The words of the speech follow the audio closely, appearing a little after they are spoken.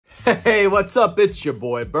Hey, what's up? It's your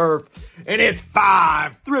boy Burf, and it's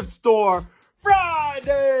 5 Thrift Store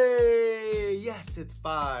Friday! Yes, it's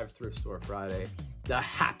 5 Thrift Store Friday, the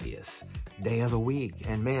happiest day of the week.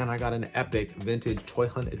 And man, I got an epic vintage toy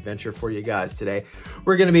hunt adventure for you guys today.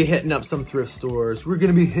 We're gonna be hitting up some thrift stores. We're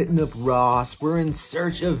gonna be hitting up Ross. We're in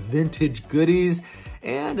search of vintage goodies,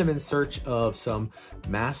 and I'm in search of some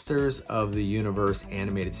Masters of the Universe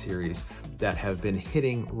animated series that have been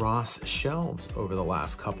hitting Ross shelves over the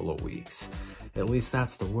last couple of weeks. At least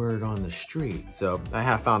that's the word on the street. So I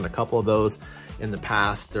have found a couple of those in the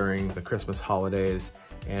past during the Christmas holidays,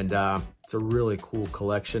 and it's a really cool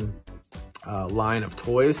collection line of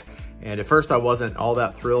toys. And at first I wasn't all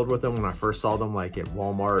that thrilled with them when I first saw them, like at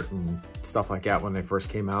Walmart and stuff like that when they first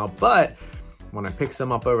came out. But when I picked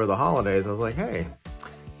them up over the holidays, I was like, hey,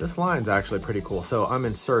 this line's actually pretty cool. So I'm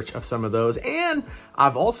in search of some of those. And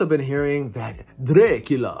I've also been hearing that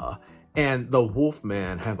Dracula and the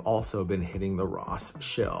Wolfman have also been hitting the Ross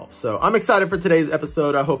shelves. So I'm excited for today's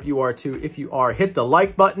episode. I hope you are too. If you are, hit the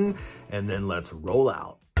like button and then let's roll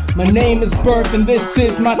out. My name is Burf and this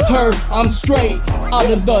is my turf. I'm straight out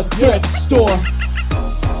of the thrift store.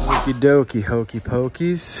 Okie dokie, hokey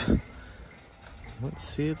pokies. Let's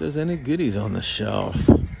see if there's any goodies on the shelf.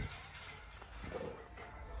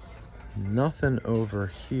 Nothing over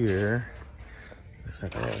here. Looks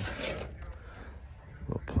like a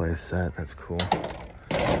little play set. That's cool.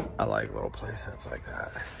 I like little play sets like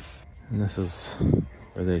that. And this is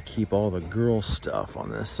where they keep all the girl stuff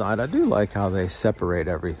on this side. I do like how they separate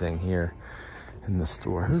everything here in the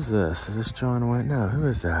store. Who's this? Is this John Wayne? No, who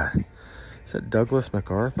is that? Is that Douglas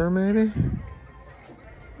MacArthur maybe?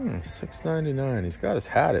 $6.99. He's got his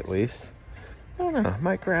hat at least. I don't know, I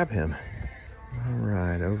might grab him. All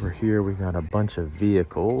right, over here we got a bunch of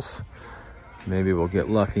vehicles. Maybe we'll get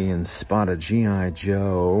lucky and spot a G.I.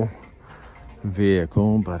 Joe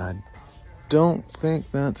vehicle, but I don't think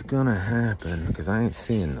that's gonna happen because I ain't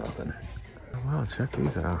seeing nothing. Wow, check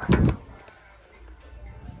these out.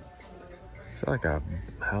 It's like a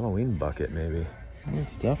Halloween bucket, maybe.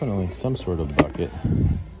 It's definitely some sort of bucket.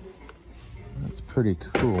 That's pretty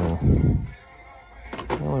cool.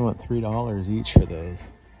 I only want $3 each for those.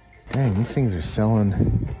 Dang, these things are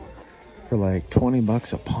selling for like 20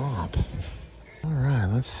 bucks a pop. All right,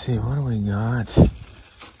 let's see, what do we got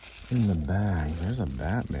in the bags? There's a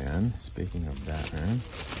Batman, speaking of Batman.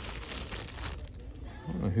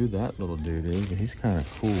 I don't know who that little dude is, but he's kind of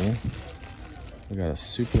cool. We got a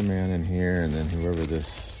Superman in here, and then whoever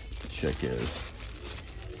this chick is.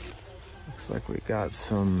 Looks like we got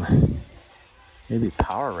some maybe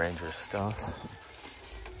Power Ranger stuff.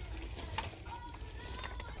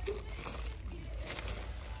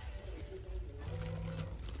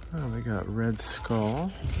 Oh, we got Red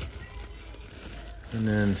Skull. And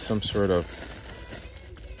then some sort of,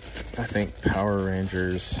 I think, Power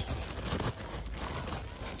Rangers,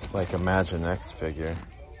 like Imagine Next figure.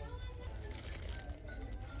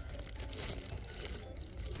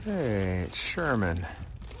 Hey, it's Sherman.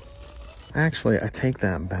 Actually, I take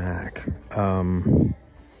that back.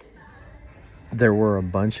 There were a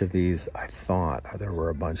bunch of these, I thought there were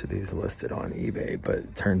a bunch of these listed on eBay, but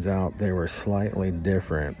it turns out they were slightly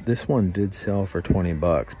different. This one did sell for 20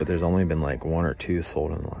 bucks, but there's only been like 1 or 2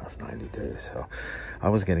 sold in the last 90 days. So I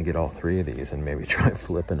was gonna get all 3 of these and maybe try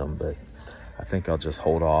flipping them, but I think I'll just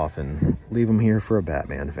hold off and leave them here for a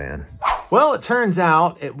Batman fan. Well, it turns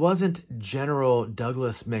out it wasn't General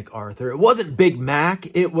Douglas MacArthur. It wasn't Big Mac.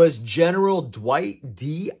 It was General Dwight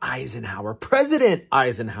D. Eisenhower, President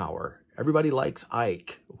Eisenhower. Everybody likes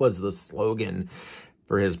Ike was the slogan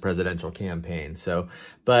for his presidential campaign. So,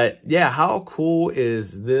 but yeah, how cool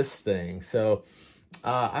is this thing? So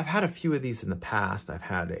I've had a few of these in the past. I've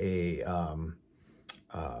had a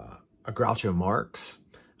Groucho Marx.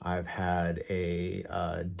 I've had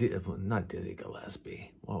not Dizzy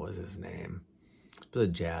Gillespie. What was his name? He was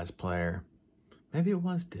a jazz player. Maybe it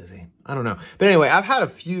was Dizzy. I don't know. But anyway, I've had a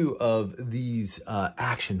few of these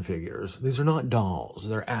action figures. These are not dolls.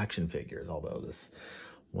 They're action figures, although this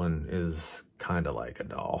one is kind of like a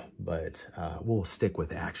doll. But we'll stick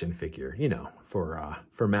with action figure, you know,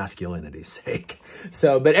 for masculinity's sake.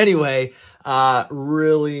 So, but anyway,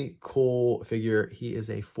 really cool figure. He is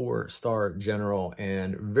a 4-star general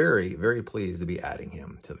and very, very pleased to be adding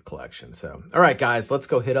him to the collection. So, all right, guys, let's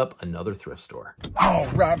go hit up another thrift store. All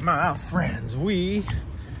right, my friends, we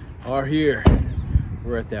are here.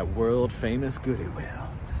 We're at that world famous Goooooo.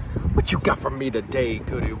 What you got for me today,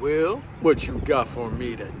 Goooooo? What you got for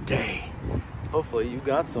me today? Hopefully you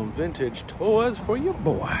got some vintage toys for your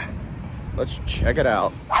boy. Let's check it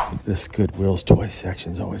out. This Goodwill's toy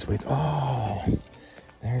section's always weak. Oh,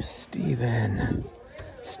 there's Steven.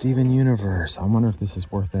 Steven Universe. I wonder if this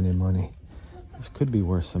is worth any money. This could be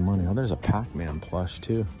worth some money. Oh, there's a Pac-Man plush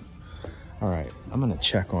too. All right, I'm gonna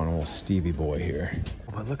check on old Stevie boy here.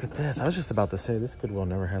 Oh, but look at this. I was just about to say this Goodwill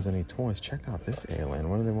never has any toys. Check out this alien.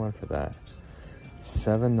 What do they want for that?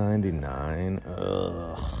 $7.99.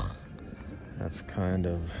 Ugh, that's kind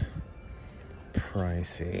of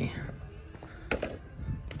pricey.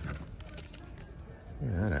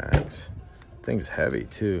 Look at that axe. Thing's heavy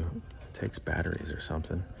too. Takes batteries or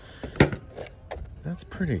something. That's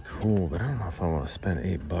pretty cool, but I don't know if I want to spend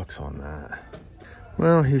 $8 on that.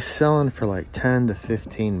 Well, he's selling for like 10 to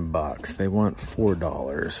 15 bucks. They want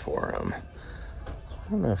 $4 for him. I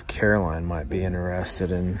don't know if Caroline might be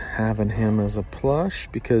interested in having him as a plush,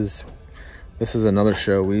 because this is another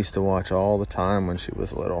show we used to watch all the time when she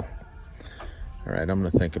was little. All right, I'm gonna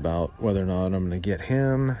think about whether or not I'm gonna get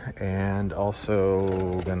him, and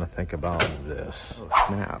also gonna think about this. Oh,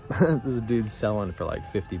 snap. This dude's selling for like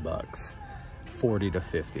 50 bucks, 40 to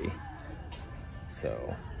 50.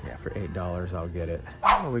 So yeah, for $8, I'll get it.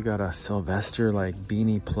 Oh, we got a Sylvester like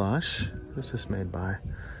beanie plush. Who's this made by?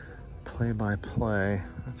 Play by Play.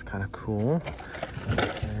 That's kind of cool.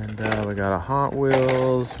 And we got a Hot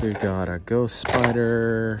Wheels. We've got a Ghost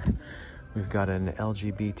Spider. We've got an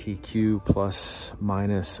LGBTQ plus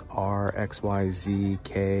minus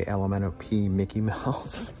RXYZK LMNOP Mickey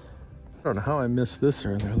Mouse. I don't know how I missed this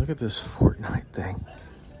earlier. Look at this Fortnite thing.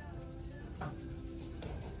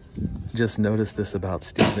 Just noticed this about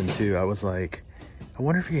Steven too. I was like, I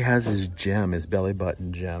wonder if he has his gem, his belly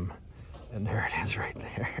button gem. And there it is right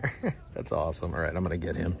there. That's awesome. All right, I'm gonna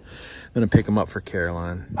get him. I'm gonna pick him up for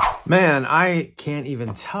Caroline. Man, I can't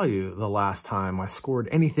even tell you the last time I scored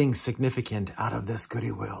anything significant out of this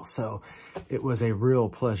goodie wheel. So it was a real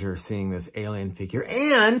pleasure seeing this alien figure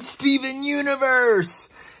and Steven Universe.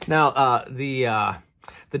 Now,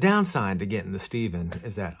 the downside to getting the Steven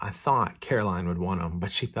is that I thought Caroline would want him,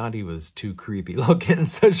 but she thought he was too creepy looking,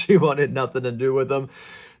 so she wanted nothing to do with him.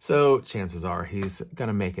 So chances are he's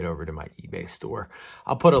gonna make it over to my eBay store.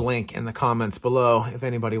 I'll put a link in the comments below if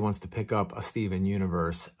anybody wants to pick up a Steven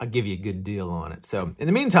Universe. I'll give you a good deal on it. So in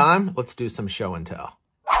the meantime, let's do some show and tell.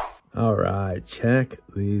 All right, check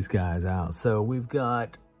these guys out. So we've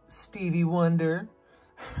got Stevie Wonder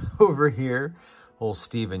over here, old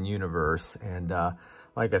Steven Universe, and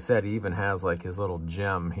like I said, he even has like his little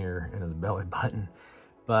gem here in his belly button.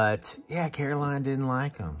 But yeah, Caroline didn't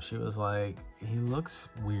like him. She was like, he looks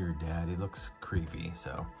weird, Dad. He looks creepy.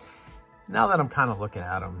 So now that I'm kind of looking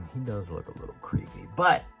at him, he does look a little creepy.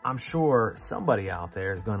 But I'm sure somebody out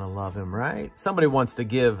there is going to love him, right? Somebody wants to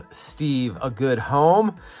give Steve a good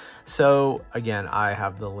home. So again, I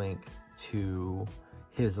have the link to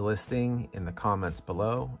his listing in the comments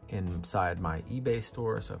below inside my eBay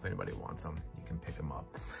store. So if anybody wants them, you can pick them up.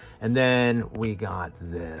 And then we got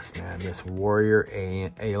this, man, this warrior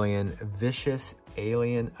alien, vicious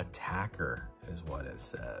alien attacker is what it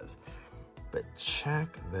says. But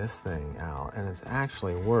check this thing out, and it's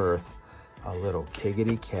actually worth a little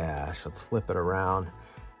kiggity cash. Let's flip it around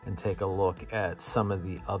and take a look at some of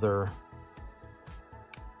the other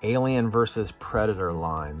Alien versus Predator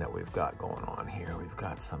line that we've got going on here. We've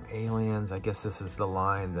got some aliens. I guess this is the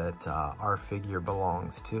line that our figure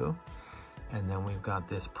belongs to. And then we've got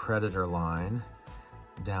this Predator line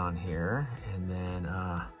down here. And then,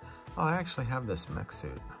 oh, I actually have this mech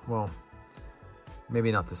suit. Well,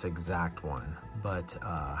 maybe not this exact one, but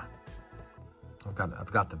I've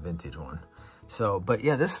got the vintage one. So, but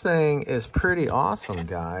yeah, this thing is pretty awesome,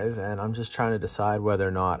 guys. And I'm just trying to decide whether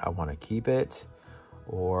or not I want to keep it,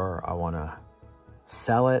 or I want to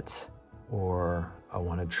sell it, or I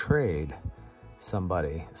want to trade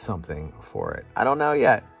somebody something for it. I don't know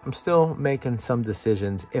yet. I'm still making some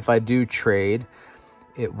decisions. If I do trade,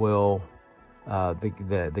 it will,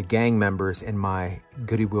 the gang members in my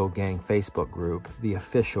Goodie Wheel Gang Facebook group, the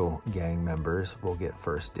official gang members, will get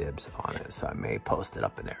first dibs on it. So I may post it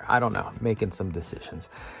up in there. I don't know, making some decisions.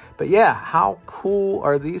 But yeah, how cool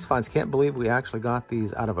are these finds? Can't believe we actually got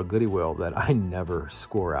these out of a Goodie Wheel that I never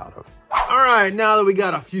score out of. All right, now that we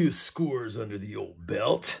got a few scores under the old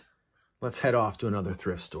belt, let's head off to another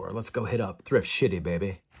thrift store. Let's go hit up Thrift Shitty,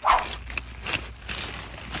 baby.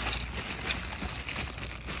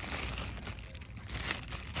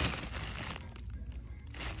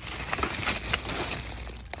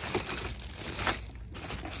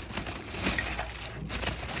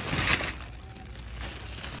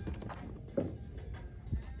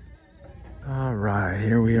 All right,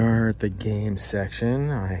 here we are at the game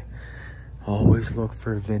section. I always look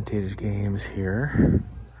for vintage games here.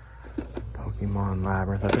 Pokemon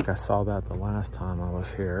Labyrinth. I think I saw that the last time I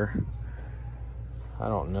was here. I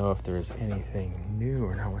don't know if there's anything new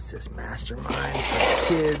or not. What's this? Mastermind for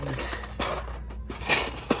kids.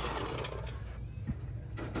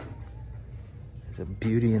 There's a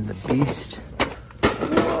Beauty and the Beast.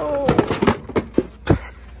 Whoa!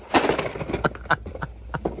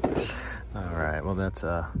 All right, well, that's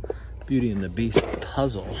a Beauty and the Beast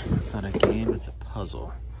puzzle. It's not a game, it's a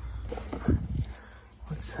puzzle.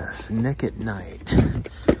 What's this? Nick at Night.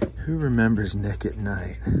 Who remembers Nick at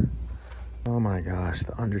Night? Oh my gosh,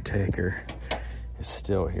 the Undertaker is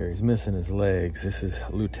still here. He's missing his legs. This is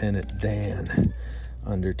Lieutenant Dan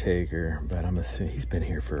Undertaker, but I'm assuming he's been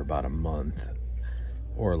here for about a month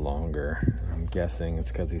or longer. I'm guessing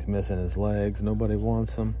it's because he's missing his legs. Nobody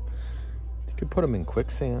wants him. You could put him in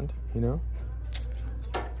quicksand, you know?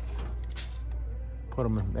 Put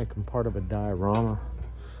him and make him part of a diorama.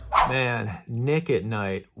 Man, Nick at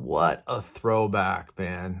Night, what a throwback,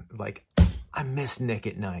 man. Like, I miss Nick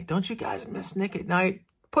at Night. Don't you guys miss Nick at Night?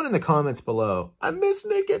 Put in the comments below, I miss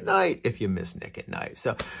Nick at Night, if you miss Nick at Night.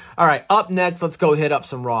 So, all right, up next, let's go hit up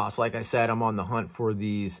some Ross. Like I said, I'm on the hunt for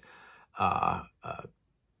these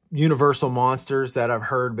Universal monsters that I've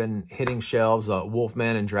heard been hitting shelves,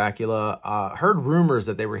 Wolfman and Dracula. Heard rumors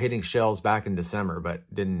that they were hitting shelves back in December, but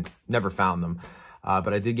never found them.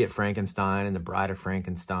 But I did get Frankenstein and the Bride of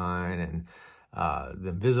Frankenstein and the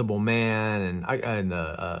Invisible Man and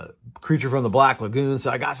the Creature from the Black Lagoon.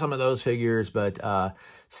 So I got some of those figures, but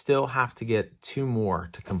still have to get 2 more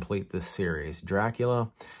to complete this series,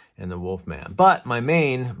 Dracula and the Wolfman. But my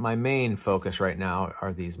main focus right now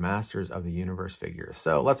are these Masters of the Universe figures.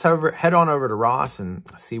 So let's head on over to Ross and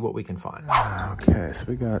see what we can find. Okay, so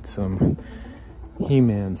we got some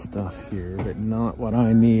He-Man stuff here, but not what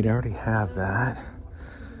I need. I already have that.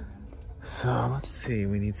 So let's see,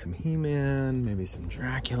 we need some He-Man, maybe some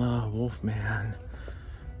Dracula, Wolfman.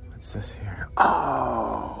 What's this here?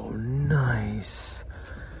 Oh, nice.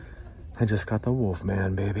 I just got the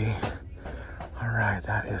Wolfman, baby. All right,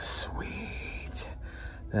 that is sweet.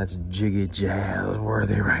 That's Jiggy Jazz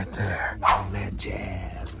worthy right there. He's on that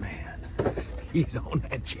jazz, man. He's on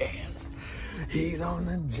that jazz. He's on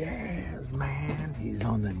the jazz, man. He's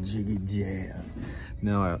on the Jiggy Jazz.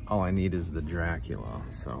 No, all I need is the Dracula,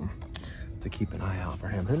 so to keep an eye out for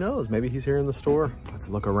him. Who knows? Maybe he's here in the store. Let's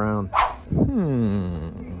look around.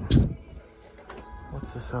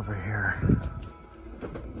 What's this over here?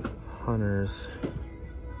 Hunters.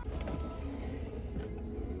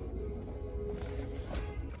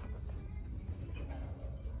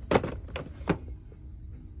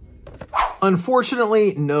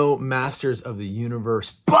 Unfortunately, no Masters of the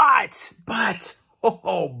Universe, but,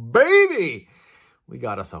 oh, baby! We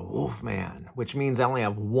got us a Wolfman, which means I only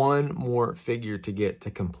have 1 more figure to get to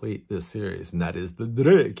complete this series, and that is the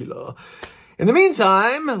Dracula. In the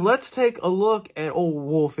meantime, let's take a look at old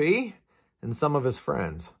Wolfie and some of his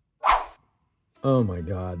friends. Oh my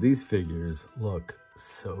God, these figures look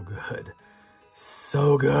so good.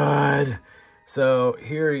 So good. So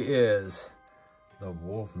here he is, the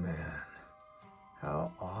Wolfman.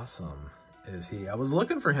 How awesome is he? I was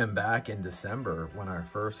looking for him back in December when I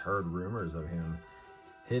first heard rumors of him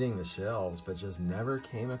hitting the shelves, but just never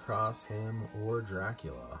came across him or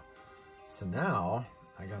Dracula. So now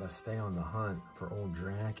I gotta stay on the hunt for old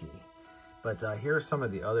Dracky. But here are some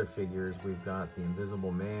of the other figures. We've got the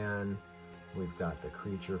Invisible Man. We've got the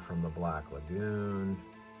Creature from the Black Lagoon.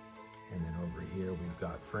 And then over here we've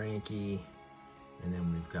got Frankie. And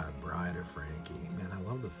then we've got Bride of Frankie. Man, I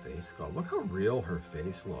love the face sculpt. Look how real her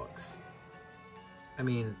face looks. I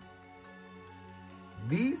mean,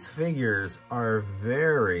 these figures are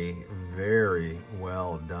very, very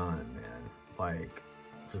well done, man. Like,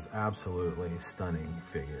 just absolutely stunning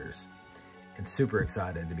figures. And super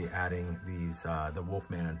excited to be adding these, the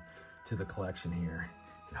Wolfman to the collection here.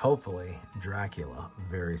 And hopefully, Dracula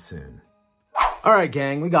very soon. All right,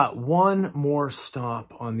 gang, we got 1 more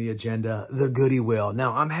stop on the agenda, the Goodie Wheel.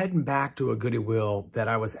 Now, I'm heading back to a Goodie Wheel that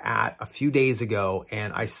I was at a few days ago,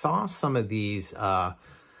 and I saw some of these,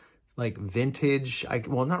 like vintage,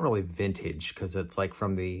 well, not really vintage, because it's like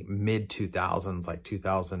from the mid-2000s, like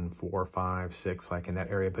 2004, 5, 6, like in that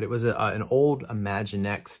area. But it was an old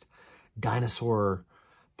Imaginext dinosaur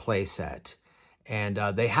playset. And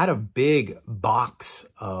they had a big box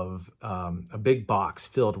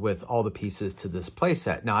filled with all the pieces to this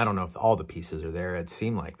playset. Now, I don't know if all the pieces are there. It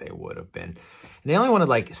seemed like they would have been. And they only wanted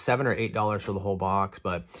like $7 or $8 for the whole box.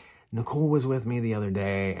 But Nicole was with me the other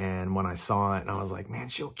day, and when I saw it, and I was like, man,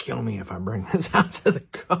 she'll kill me if I bring this out to the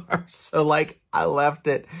car. So like, I left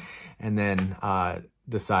it, and then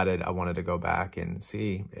decided I wanted to go back and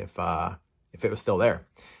see if it was still there.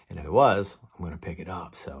 And if it was, I'm I'm gonna pick it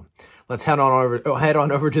up. So let's head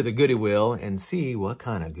on over to the goodie wheel and see what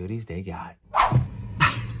kind of goodies they got.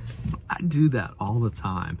 I do that all the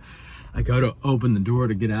time. I go to open the door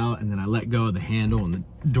to get out, and then I let go of the handle and the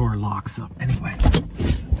door locks up. Anyway,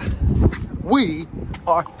 we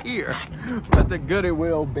are here at the goodie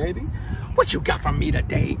wheel, baby. What you got for me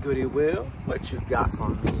today, goodie wheel? What you got for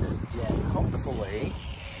me today? Hopefully,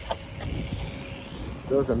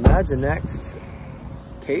 those Imaginext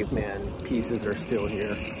caveman pieces are still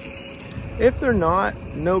here. If they're not,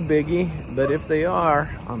 no biggie, but if they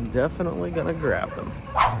are, I'm definitely gonna grab them.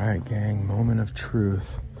 All right, gang, moment of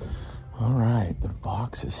truth. All right, the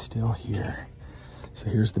box is still here. So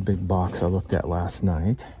here's the big box I looked at last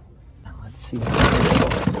night. Now let's see if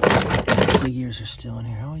the figures are still in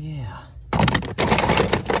here. Oh yeah.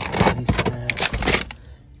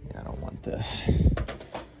 Yeah, I don't want this.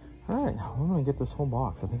 All right, I'm gonna get this whole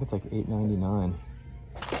box. I think it's like $8.99. All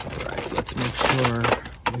right, let's make sure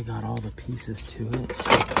we got all the pieces to it.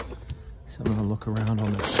 So I'm gonna look around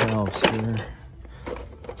on the shelves here,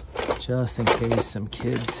 just in case some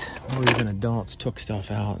kids or even adults took stuff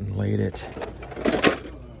out and laid it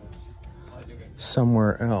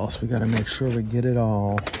somewhere else. We gotta make sure we get it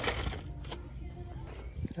all.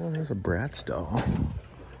 Oh, there's a Bratz doll.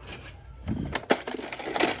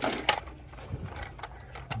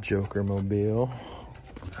 Joker mobile.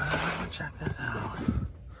 Oh, check this out.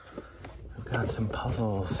 We've got some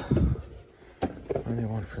puzzles. What do they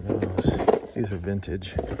want for those? These are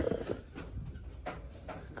vintage.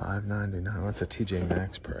 $5.99. That's a TJ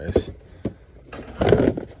Maxx price. I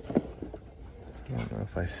don't know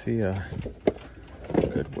if I see a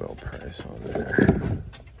Goodwill price on there.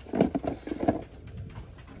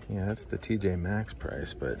 Yeah, that's the TJ Maxx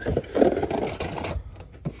price, but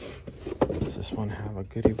does this one have a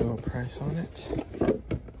Goodwill price on it?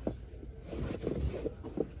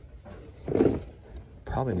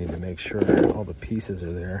 Probably need to make sure all the pieces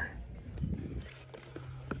are there.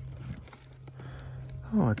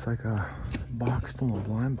 Oh, it's like a box full of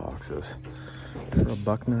blind boxes for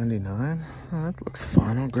 $1.99. Oh, that looks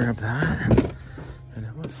fun. I'll grab that. And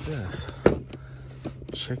then what's this?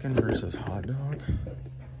 Chicken versus hot dog?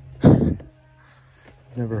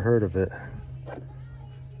 Never heard of it.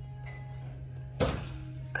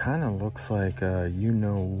 Kind of looks like you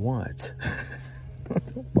know what.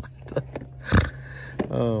 What the?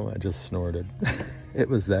 Oh, I just snorted. It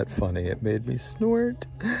was that funny. It made me snort.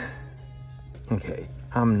 Okay,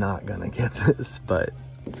 I'm not gonna get this, but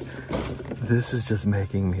this is just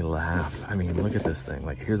making me laugh. I mean, look at this thing.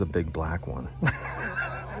 Like, here's a big black one.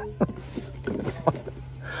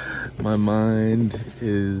 My mind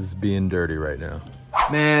is being dirty right now.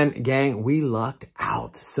 Man, gang, we lucked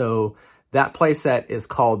out. So that playset is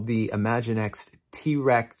called the Imaginext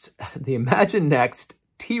T-Rex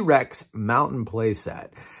Mountain Playset,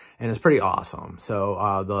 and it's pretty awesome.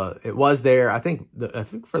 So it was there. I think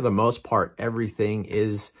for the most part everything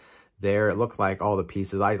is there. It looked like all the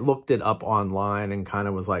pieces. I looked it up online and kind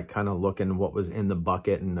of was like looking what was in the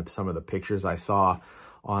bucket and some of the pictures I saw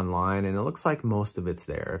online, and it looks like most of it's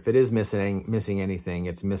there. If it is missing anything,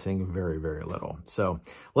 it's missing very, very little. So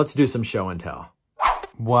let's do some show and tell.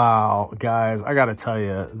 Wow, guys, I gotta tell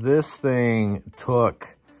you, this thing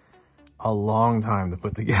took a long time to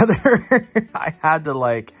put together. I had to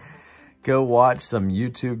like go watch some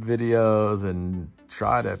YouTube videos and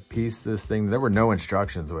try to piece this thing. There were no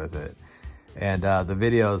instructions with it. And the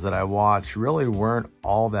videos that I watched really weren't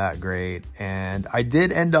all that great. And I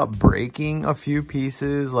did end up breaking a few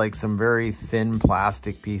pieces, like some very thin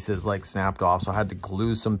plastic pieces like snapped off. So I had to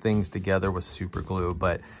glue some things together with super glue.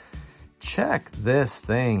 But check this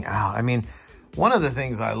thing out. I mean, one of the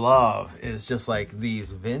things I love is just like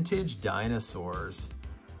these vintage dinosaurs.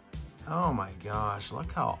 Oh my gosh,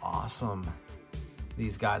 look how awesome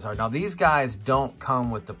these guys are. Now, these guys don't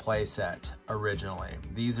come with the playset originally.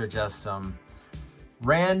 These are just some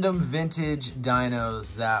random vintage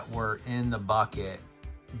dinos that were in the bucket.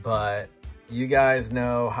 But you guys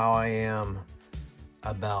know how I am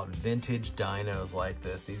about vintage dinos like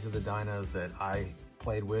this. These are the dinos that I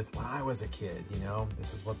played with when I was a kid, you know?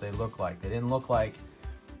 This is what they look like. They didn't look like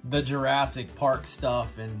the Jurassic Park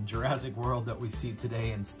stuff and Jurassic World that we see today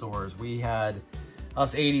in stores. We had,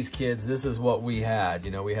 us 80s kids, this is what we had. You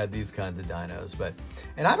know, we had these kinds of dinos. But,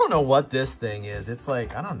 and I don't know what this thing is. It's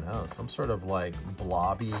like, I don't know, some sort of like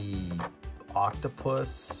blobby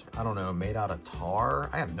octopus, I don't know, made out of tar.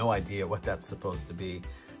 I have no idea what that's supposed to be.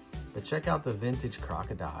 But check out the vintage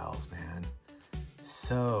crocodiles, man.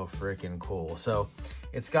 So freaking cool. So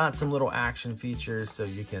It's got some little action features, so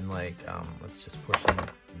you can like, let's just push in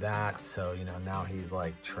that. So, you know, now he's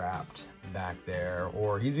like trapped back there,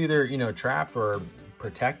 or he's either, you know, trapped or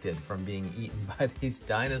protected from being eaten by these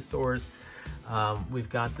dinosaurs. We've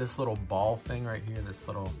got this little ball thing right here, this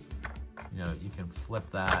little, you know, you can flip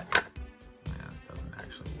that. Yeah, it doesn't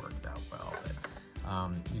actually work that well,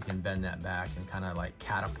 but you can bend that back and kind of like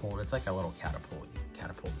catapult. It's like a little catapult. You can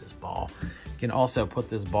catapult this ball. You can also put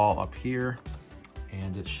this ball up here,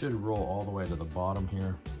 and it should roll all the way to the bottom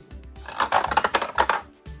here.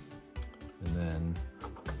 And then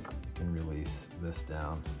you can release this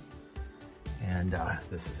down. And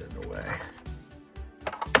this is in the way.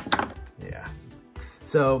 Yeah.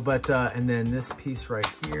 So, but, and then this piece right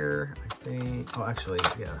here, I think, oh, actually,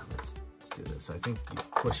 yeah, let's do this. I think you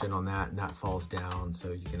push in on that and that falls down,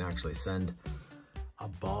 so you can actually send a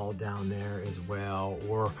ball down there as well,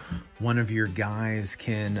 or one of your guys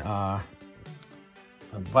can,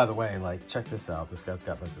 by the way, like, check this out. This guy's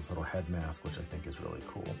got like this little head mask, which I think is really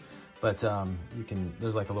cool. But you can,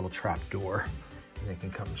 there's like a little trap door, and they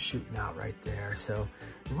can come shooting out right there. So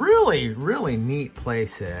really, really neat play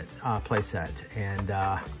set. And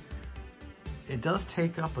it does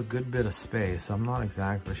take up a good bit of space. So I'm not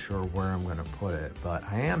exactly sure where I'm gonna put it, but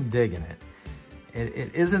I am digging it.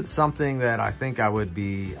 It isn't something that I think I would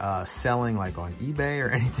be selling like on eBay or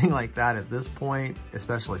anything like that at this point,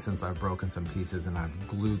 especially since I've broken some pieces and I've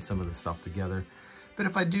glued some of the stuff together. But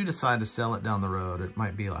if I do decide to sell it down the road, it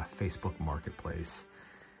might be a Facebook Marketplace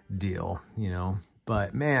deal, you know.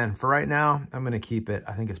 But man, for right now, I'm gonna keep it.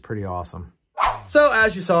 I think it's pretty awesome. So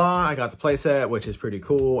as you saw, I got the playset, which is pretty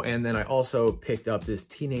cool. And then I also picked up this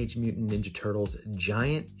Teenage Mutant Ninja Turtles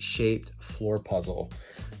giant shaped floor puzzle.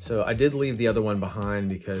 So I did leave the other one behind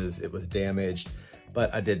because it was damaged,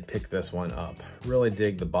 but I did pick this one up. Really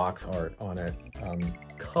dig the box art on it.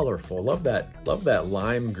 Colorful, love that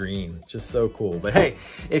lime green, just so cool. But hey,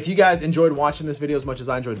 if you guys enjoyed watching this video as much as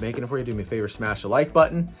I enjoyed making it for you, do me a favor, smash the like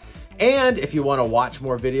button. And if you want to watch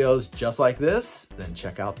more videos just like this, then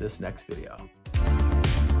check out this next video.